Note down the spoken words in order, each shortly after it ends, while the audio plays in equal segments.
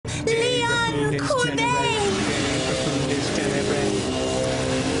Leon Courbet!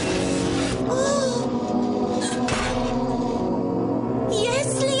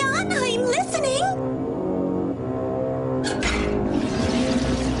 Yes, Leon, I'm listening.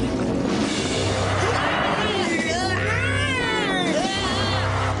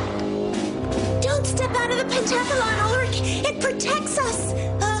 Don't step out of the pentathlon, Ulrich. It protects us.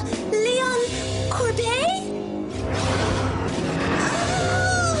 Leon Courbet?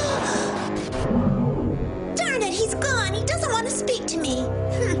 Darn it, he's gone. He doesn't want to speak to me.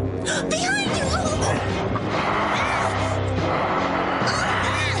 Behind you!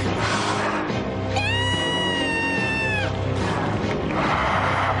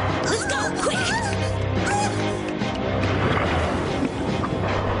 Let's go, quick!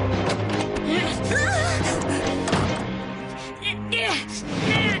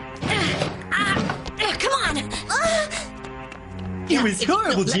 Come on! It was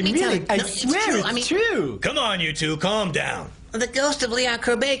horrible, Jim, really. I swear it's true. Come on, you two, calm down. The ghost of Leon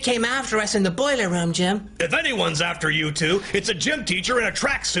Courbet came after us in the boiler room, Jim. If anyone's after you two, it's a gym teacher in a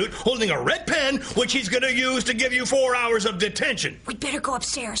tracksuit holding a red pen, which he's gonna use to give you 4 hours of detention. We'd better go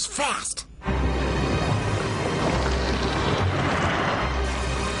upstairs, fast.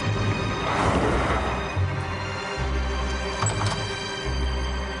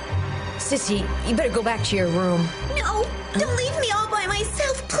 Sissy, you better go back to your room. No, don't leave me all by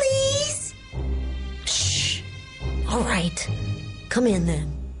myself, please. Shh. All right. Come in, then.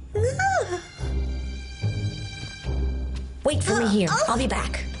 Wait for me here. I'll be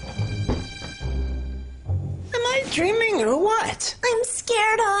back. Am I dreaming or what? I'm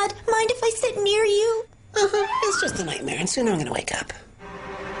scared, Odd. Mind if I sit near you? It's just a nightmare, and soon I'm gonna wake up.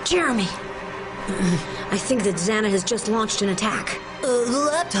 Jeremy. I think that Xana has just launched an attack. The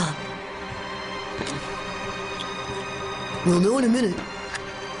laptop. We'll know in a minute.